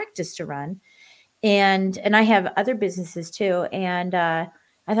got a practice to run. And I have other businesses too. And I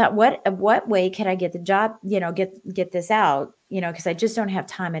thought, what way can I get the job, get this out, because I just don't have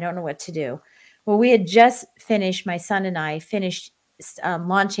time. I don't know what to do. Well, we had just finished, my son and I finished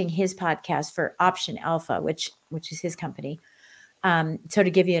launching his podcast for Option Alpha, which is his company. So to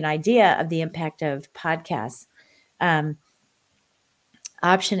give you an idea of the impact of podcasts,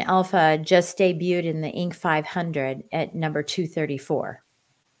 Option Alpha just debuted in the Inc. 500 at number 234.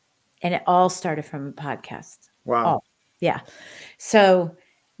 And it all started from a podcast. Wow. All. Yeah. So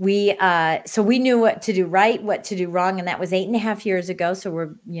we knew what to do right, what to do wrong. And that was 8.5 years ago. So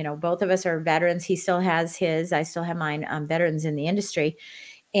we're, both of us are veterans. He still has his, I still have mine, veterans in the industry.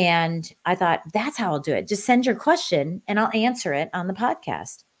 And I thought, that's how I'll do it. Just send your question and I'll answer it on the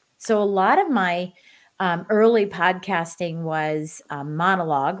podcast. So a lot of my early podcasting was a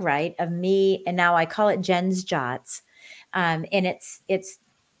monologue, right, of me. And now I call it Jen's Jots. And it's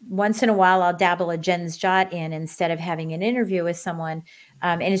once in a while I'll dabble a Jen's Jot in instead of having an interview with someone.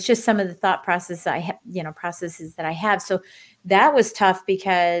 And it's just some of the thought processes that I have. So that was tough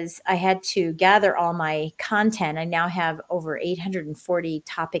because I had to gather all my content. I now have over 840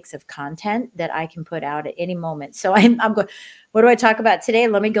 topics of content that I can put out at any moment. So I'm going, what do I talk about today?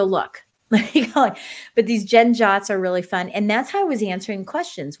 Let me go look. But these Jen Jots are really fun. And that's how I was answering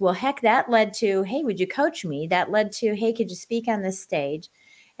questions. Well, heck, that led to, hey, would you coach me? That led to, hey, could you speak on this stage?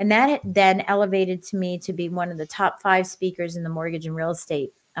 And that then elevated to me to be one of the top 5 speakers in the mortgage and real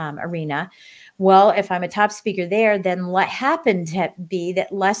estate arena. Well, if I'm a top speaker there, then what happened to be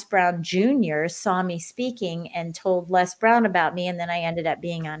that Les Brown Jr. saw me speaking and told Les Brown about me. And then I ended up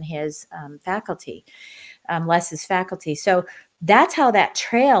being on his faculty, Les's faculty. So that's how that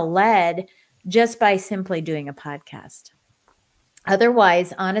trail led, just by simply doing a podcast.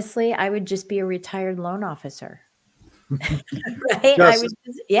 Otherwise, honestly, I would just be a retired loan officer. Right? I would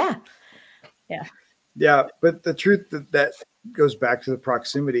just, yeah. But the truth that goes back to the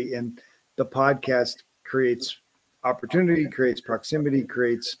proximity, and the podcast creates opportunity, creates proximity,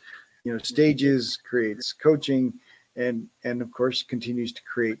 creates, stages, creates coaching, and of course continues to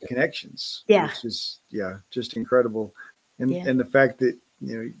create connections. Yeah. Which is just incredible. And the fact that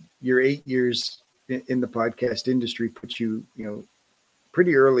your 8 years in the podcast industry puts you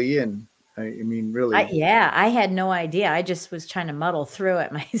pretty early in. I mean, really. I had no idea. I just was trying to muddle through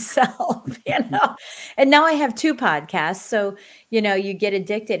it myself, And now I have 2 podcasts. So, you get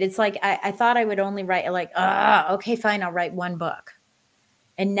addicted. It's like, I thought I would only write okay, fine. I'll write 1 book.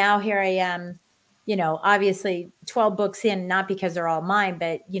 And now here I am, obviously 12 books in, not because they're all mine,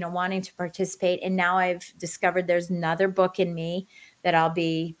 but, wanting to participate. And now I've discovered there's another book in me that I'll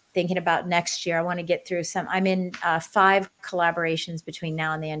be thinking about next year. I want to get through I'm in 5 collaborations between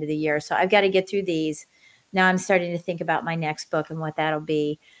now and the end of the year. So I've got to get through these. Now I'm starting to think about my next book and what that'll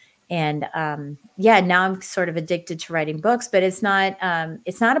be. And now I'm sort of addicted to writing books, but it's not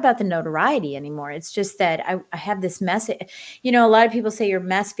about the notoriety anymore. It's just that I have this message. A lot of people say your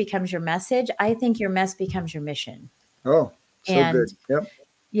mess becomes your message. I think your mess becomes your mission. Oh, so good. Yep.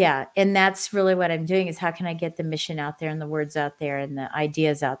 Yeah. And that's really what I'm doing, is how can I get the mission out there and the words out there and the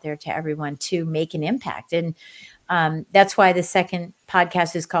ideas out there to everyone to make an impact. And that's why the second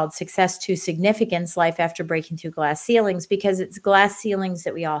podcast is called Success to Significance, Life After Breaking Through Glass Ceilings, because it's glass ceilings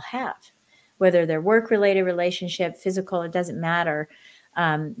that we all have, whether they're work-related, relationship, physical, it doesn't matter.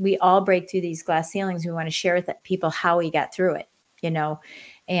 We all break through these glass ceilings. We want to share with people how we got through it,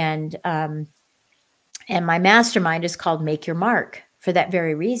 and my mastermind is called Make Your Mark, for that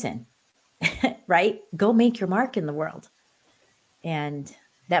very reason, right? Go make your mark in the world. And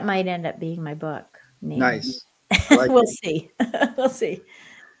that might end up being my book name. Nice. We'll see. We'll see.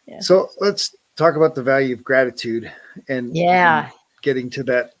 Yeah. So let's talk about the value of gratitude and getting to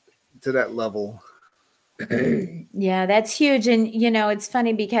that level. Yeah, that's huge. And, it's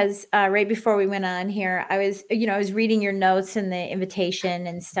funny because right before we went on here, I was reading your notes and the invitation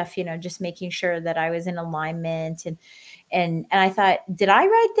and stuff, just making sure that I was in alignment. And I thought, did I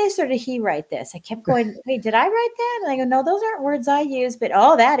write this or did he write this? I kept going, wait, did I write that? And I go, no, those aren't words I use, but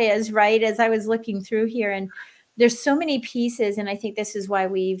that is right. As I was looking through here, and there's so many pieces. And I think this is why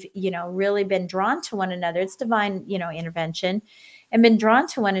we've, really been drawn to one another. It's divine, intervention, and been drawn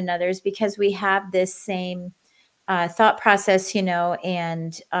to one another is because we have this same thought process,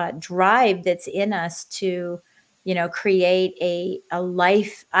 and drive that's in us to, create a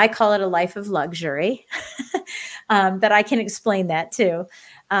life. I call it a life of luxury, but I can explain that too.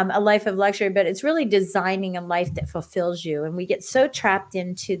 A life of luxury, but it's really designing a life that fulfills you. And we get so trapped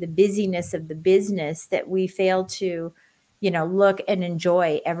into the busyness of the business that we fail to, look and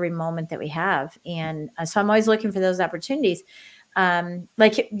enjoy every moment that we have. And so I'm always looking for those opportunities.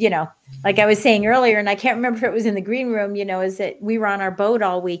 Like I was saying earlier, and I can't remember if it was in the green room, is that we were on our boat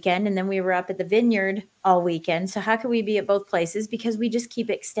all weekend and then we were up at the vineyard all weekend. So how can we be at both places? Because we just keep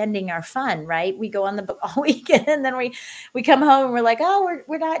extending our fun, right? We go on the boat all weekend and then we come home and we're like, oh,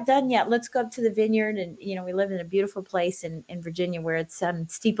 we're not done yet. Let's go up to the vineyard. And, we live in a beautiful place in Virginia where it's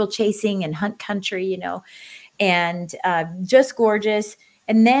steeplechasing and hunt country, and just gorgeous.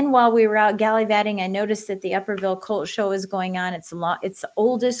 And then while we were out gallivanting, I noticed that the Upperville Colt Show is going on. It's the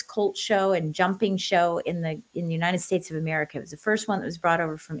oldest colt show and jumping show in the United States of America. It was the first one that was brought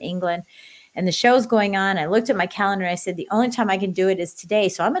over from England. And the show's going on. I looked at my calendar and I said, the only time I can do it is today.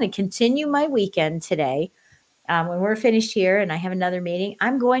 So I'm going to continue my weekend today. When we're finished here and I have another meeting,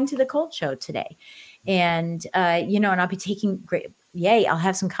 I'm going to the colt show today. And, and I'll be taking I'll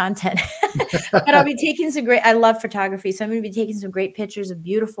have some content, but I'll be taking I love photography. So I'm going to be taking some great pictures of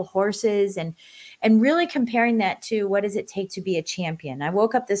beautiful horses and really comparing that to what does it take to be a champion? I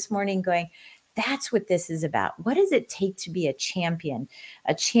woke up this morning going, that's what this is about. What does it take to be a champion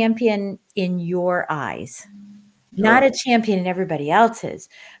in your eyes? Not a champion in everybody else's,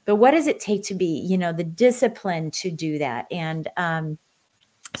 but what does it take to be, the discipline to do that? And,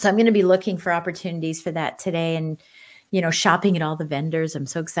 so I'm going to be looking for opportunities for that today and, shopping at all the vendors. I'm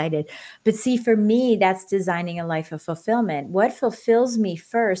so excited. But see, for me, that's designing a life of fulfillment. What fulfills me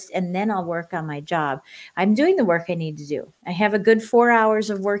first, and then I'll work on my job. I'm doing the work I need to do. I have a good 4 hours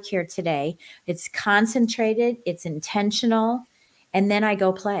of work here today. It's concentrated, it's intentional, and then I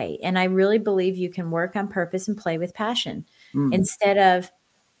go play. And I really believe you can work on purpose and play with passion instead of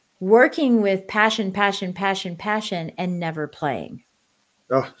working with passion, and never playing.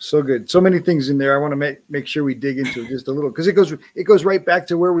 Oh, so good. So many things in there. I want to make sure we dig into just a little, because it goes right back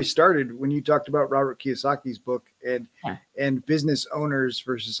to where we started when you talked about Robert Kiyosaki's book and business owners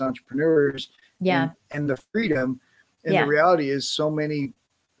versus entrepreneurs. Yeah. And the freedom. And the reality is so many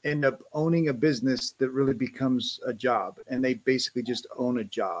end up owning a business that really becomes a job, and they basically just own a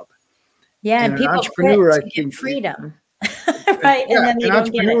job. Yeah. And people entrepreneur, I think, freedom. Right. Yeah, and then an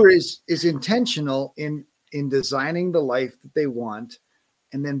entrepreneur is intentional in designing the life that they want,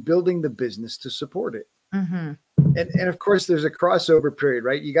 and then building the business to support it. And of course, there's a crossover period,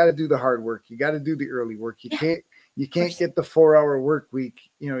 right? You got to do the hard work. You got to do the early work. You can't get the 4-hour work week,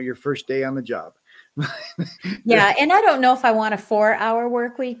 your first day on the job. Yeah. And I don't know if I want a 4-hour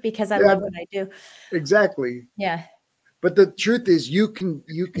work week, because I love what I do. Exactly. Yeah. But the truth is you can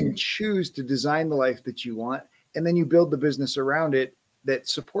choose to design the life that you want, and then you build the business around it that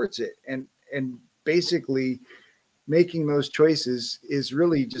supports it. And basically, making those choices is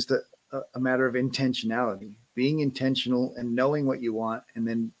really just a matter of intentionality, being intentional and knowing what you want, and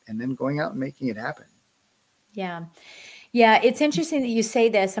then going out and making it happen. Yeah. Yeah. It's interesting that you say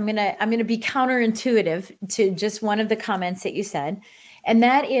this. I'm going to be counterintuitive to just one of the comments that you said. And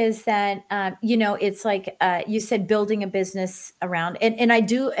that is that, it's like, you said building a business around, and I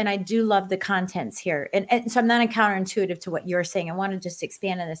do love the contents here. And so I'm not counterintuitive to what you're saying. I want to just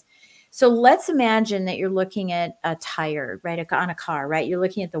expand on this. So let's imagine that you're looking at a tire, right? On a car, right? You're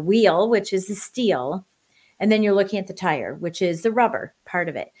looking at the wheel, which is the steel. And then you're looking at the tire, which is the rubber part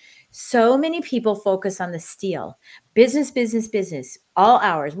of it. So many people focus on the steel. Business, all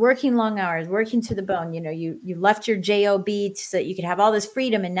hours, working long hours, working to the bone. You left your job so that you could have all this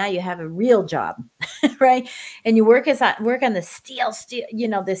freedom, and now you have a real job, right? And you work on the steel,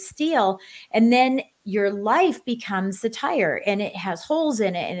 the steel, and then your life becomes the tire, and it has holes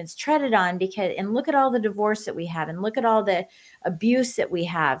in it, and it's treaded on and look at all the divorce that we have, and look at all the abuse that we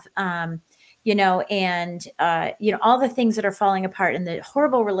have. All the things that are falling apart, and the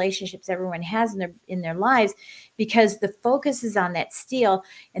horrible relationships everyone has in their lives, because the focus is on that steel.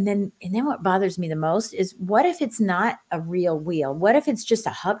 And then what bothers me the most is, what if it's not a real wheel? What if it's just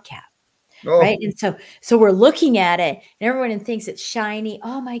a hubcap? Right. And so we're looking at it, and everyone thinks it's shiny.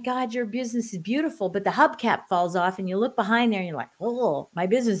 Oh my God, your business is beautiful. But the hubcap falls off, and you look behind there and you're like, oh, my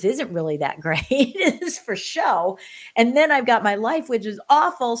business isn't really that great. It is for show. And then I've got my life, which is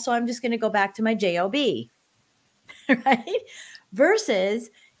awful. So I'm just going to go back to my job. Right. Versus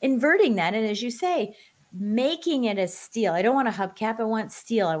inverting that. And as you say, making it a steel. I don't want a hubcap. I want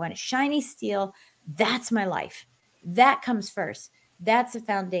steel. I want a shiny steel. That's my life. That comes first. That's the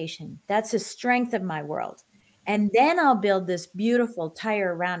foundation. That's the strength of my world. And then I'll build this beautiful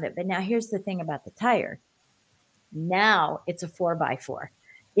tire around it. But now here's the thing about the tire. Now it's a 4x4.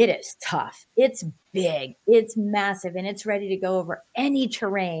 It is tough. It's big. It's massive. And it's ready to go over any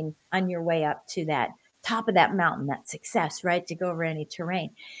terrain on your way up to that top of that mountain, that success, right? To go over any terrain.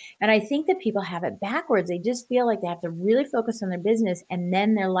 And I think that people have it backwards. They just feel like they have to really focus on their business, and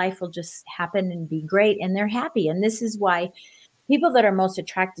then their life will just happen and be great, and they're happy. And this is why people that are most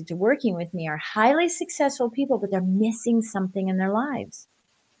attracted to working with me are highly successful people, but they're missing something in their lives.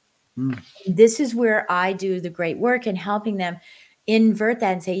 This is where I do the great work in helping them invert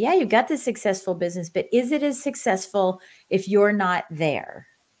that and say, yeah, you've got this successful business, but is it as successful if you're not there?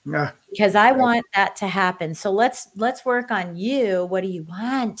 Because I want that to happen. So let's work on you. What do you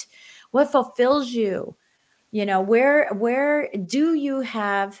want? What fulfills you? Where do you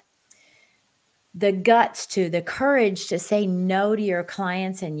have the guts the courage to say no to your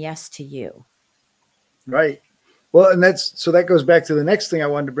clients and yes to you? Right. Well, and that goes back to the next thing I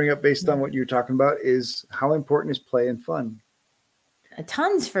wanted to bring up based on what you're talking about, is how important is play and fun?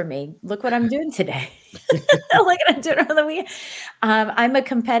 Tons for me. Look what I'm doing today. Look what I'm doing on the weekend. I'm a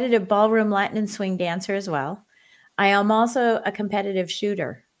competitive ballroom Latin and swing dancer as well. I am also a competitive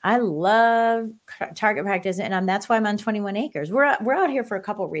shooter. I love target practice, and that's why I'm on 21 Acres. We're out here for a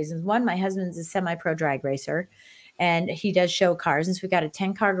couple of reasons. One, my husband's a semi-pro drag racer, and he does show cars. And so we've got a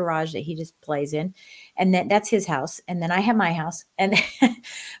 10-car garage that he just plays in, and that's his house. And then I have my house,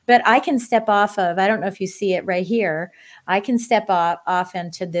 but I can step off of, I don't know if you see it right here. I can step off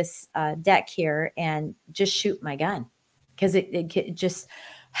into this deck here and just shoot my gun, because it's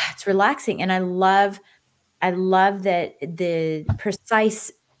relaxing. And I love I love that the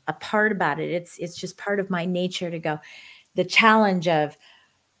precise a part about it. It's just part of my nature to go. The challenge of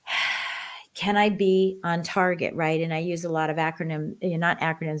can I be on target, right? And I use a lot of not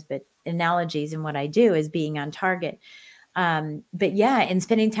acronyms, but analogies in what I do is being on target. But yeah, and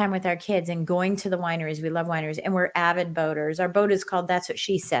spending time with our kids and going to the wineries. We love wineries and we're avid boaters. Our boat is called That's What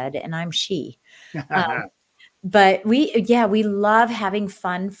She Said, and I'm she. But we love having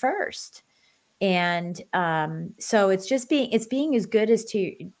fun first. And so it's just being as good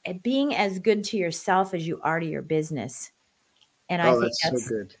to yourself as you are to your business. And I think that's so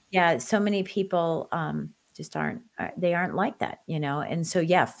good. Yeah, so many people just aren't like that, And so,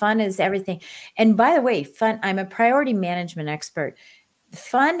 yeah, fun is everything. And by the way, I'm a priority management expert.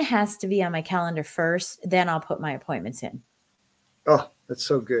 Fun has to be on my calendar first, then I'll put my appointments in. Oh, that's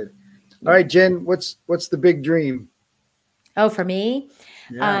so good. All right, Jen, what's the big dream? Oh, for me?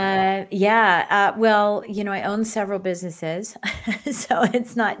 Yeah. Well, I own several businesses, so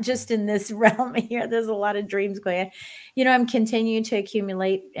it's not just in this realm here. There's a lot of dreams going on. I'm continuing to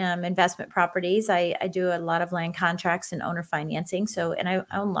accumulate investment properties. I do a lot of land contracts and owner financing. And I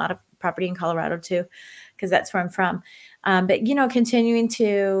own a lot of property in Colorado too, because that's where I'm from. But continuing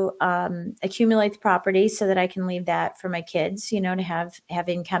to accumulate the property so that I can leave that for my kids, to have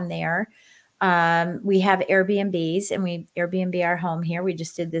income there. We have Airbnbs, and we Airbnb our home here. We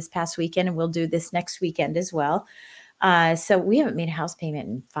just did this past weekend, and we'll do this next weekend as well. So we haven't made a house payment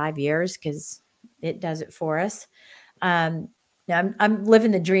in 5 years because it does it for us. I'm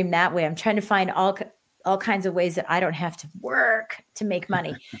living the dream that way. I'm trying to find all kinds of ways that I don't have to work to make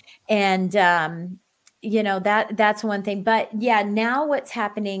money. And, that's one thing. But yeah, now what's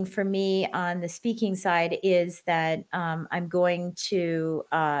happening for me on the speaking side is that I'm going to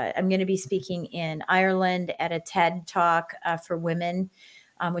be speaking in Ireland at a TED Talk for women,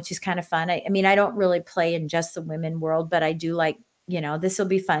 which is kind of fun. I mean, I don't really play in just the women world, but I do like, this will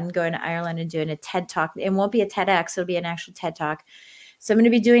be fun going to Ireland and doing a TED Talk. It won't be a TEDx, it'll be an actual TED Talk. So I'm going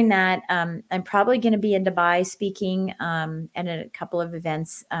to be doing that. I'm probably going to be in Dubai speaking and at a couple of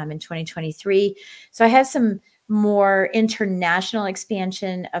events in 2023. So I have some more international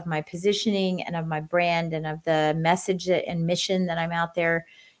expansion of my positioning and of my brand and of the message and mission that I'm out there,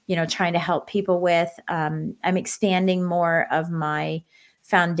 trying to help people with. I'm expanding more of my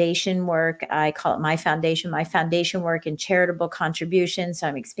foundation work. I call it my foundation work and charitable contributions. So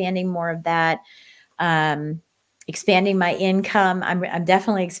I'm expanding more of that. Expanding my income. I'm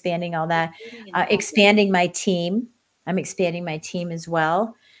definitely expanding all that. Expanding my team. I'm expanding my team as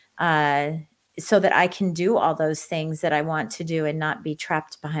well, so that I can do all those things that I want to do and not be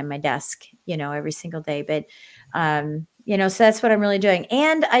trapped behind my desk, every single day. But, so that's what I'm really doing.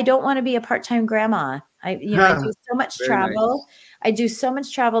 And I don't want to be a part-time grandma. I do so much travel. Nice. I do so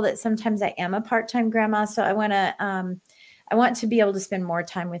much travel that sometimes I am a part-time grandma. So I want to be able to spend more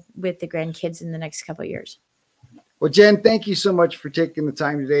time with the grandkids in the next couple of years. Well, Jen, thank you so much for taking the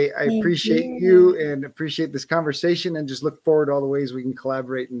time today. I appreciate you and appreciate this conversation, and just look forward to all the ways we can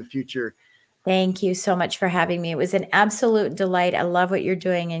collaborate in the future. Thank you so much for having me. It was an absolute delight. I love what you're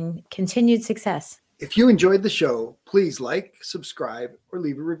doing, and continued success. If you enjoyed the show, please like, subscribe, or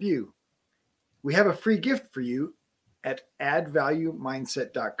leave a review. We have a free gift for you at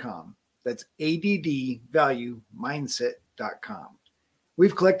addvaluemindset.com. That's addvaluemindset.com.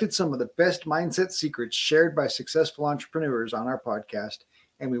 We've collected some of the best mindset secrets shared by successful entrepreneurs on our podcast,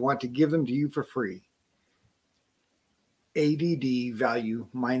 and we want to give them to you for free.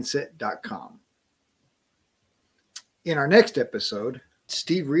 addvaluemindset.com. In our next episode,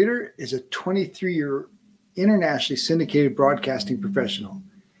 Steve Reeder is a 23-year internationally syndicated broadcasting professional.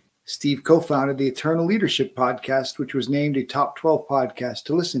 Steve co-founded the Eternal Leadership Podcast, which was named a top 12 podcast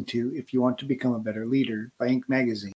to listen to if you want to become a better leader by Inc. magazine.